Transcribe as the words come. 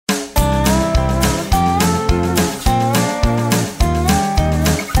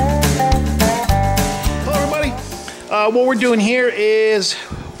What we're doing here is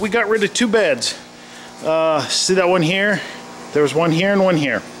we got rid of two beds. See that one here? There was one here and one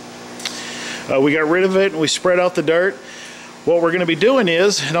here. We got rid of it and we spread out the dirt. What we're going to be doing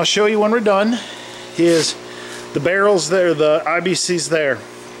is, and I'll show you when we're done, is the barrels there, the IBCs there.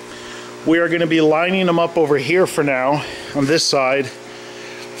 We are going to be lining them up over here for now on this side,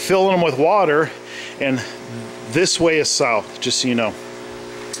 filling them with water, and this way is south, just so you know.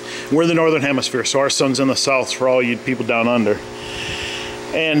 We're in the northern hemisphere, so our sun's in the south for all you people down under.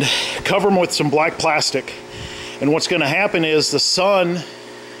 And cover them with some black plastic. And what's going to happen is the sun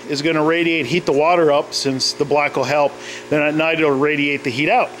is going to radiate, heat the water up, since the black will help. Then at night it'll radiate the heat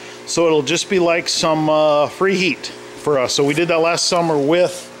out. So it'll just be like some free heat for us. So we did that last summer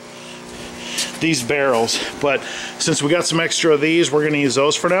with these barrels. But since we got some extra of these, we're going to use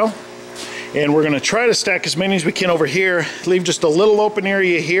those for now. And we're going to try to stack as many as we can over here, leave just a little open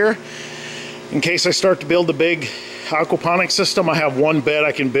area here in case I start to build a big aquaponics system. I have one bed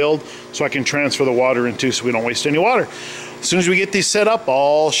I can build so I can transfer the water into, so we don't waste any water. As soon as we get these set up,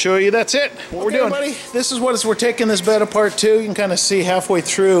 I'll show you. That's it, what we're doing. Everybody, this is what we're taking this bed apart too. You can kind of see halfway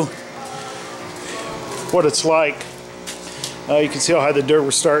through what it's like. You can see how high the dirt,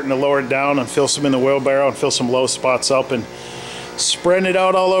 we're starting to lower it down and fill some in the wheelbarrow and fill some low spots up and spreading it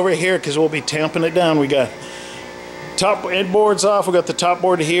out all over here because we'll be tamping it down. We got top end boards off, we got the top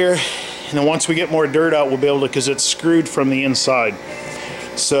board here, and then once we get more dirt out, we'll be able to, because it's screwed from the inside,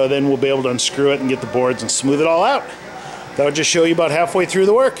 so then we'll be able to unscrew it and get the boards and smooth it all out. That'll just show you about halfway through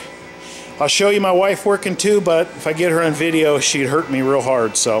the work. I'll show you my wife working too, but if I get her on video, she'd hurt me real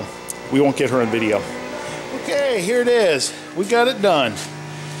hard, so we won't get her on video. Okay, here it is. We got it done.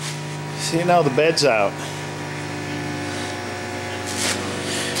 See, now the bed's out.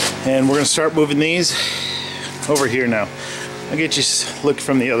 And we're going to start moving these over here now. I'll get you a look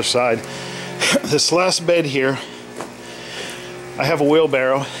from the other side. This last bed here, I have a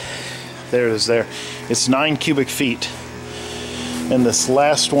wheelbarrow. There it is there. It's 9 cubic feet. And this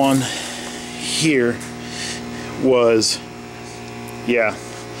last one here was, yeah,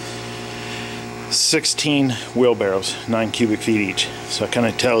 16 wheelbarrows, 9 cubic feet each. So it kind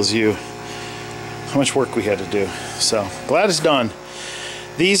of tells you how much work we had to do. So glad it's done.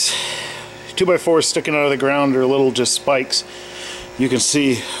 These 2x4s sticking out of the ground are little just spikes. You can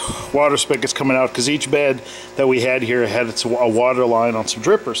see water spigots coming out because each bed that we had here had a water line on some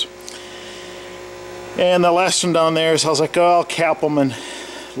drippers. And the last one down there is, I was like, oh, I'll cap them and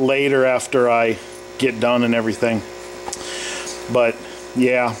later after I get done and everything. But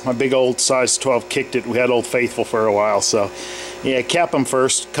yeah, my big old size 12 kicked it. We had Old Faithful for a while, so yeah, cap them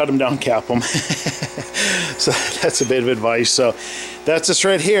first, cut them down, cap them. So that's a bit of advice. So that's us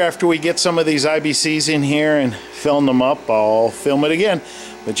right here. After we get some of these IBCs in here and film them up, I'll film it again,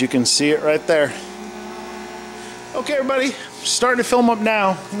 but you can see it right there. Okay, everybody, starting to film up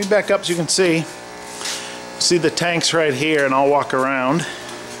now. Let me back up so you can see. See the tanks right here, and I'll walk around.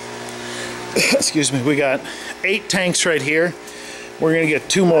 Excuse me, we got 8 tanks right here. We're gonna get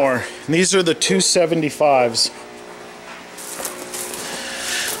 2 more. And these are the 275s.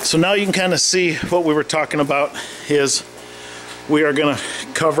 So now you can kind of see what we were talking about is we are gonna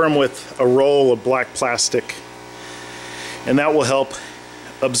cover them with a roll of black plastic, and that will help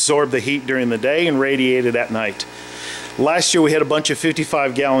absorb the heat during the day and radiate it at night. Last year we had a bunch of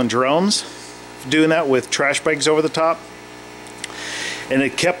 55-gallon drums doing that with trash bags over the top, and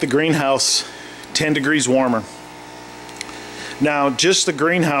it kept the greenhouse 10 degrees warmer. Now just the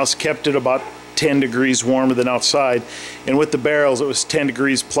greenhouse kept it about 10 degrees warmer than outside, and with the barrels it was 10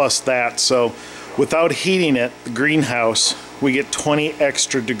 degrees plus that. So without heating it, the greenhouse, we get 20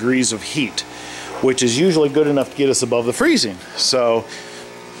 extra degrees of heat, which is usually good enough to get us above the freezing. So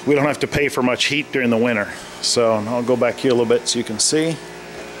we don't have to pay for much heat during the winter. So I'll go back here a little bit so you can see.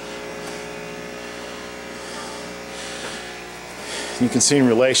 You can see in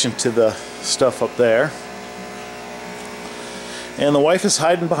relation to the stuff up there. And the wife is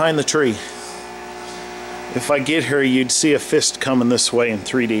hiding behind the tree. If I get her, you'd see a fist coming this way in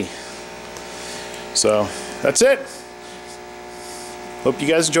 3D. So that's it. Hope you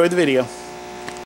guys enjoyed the video.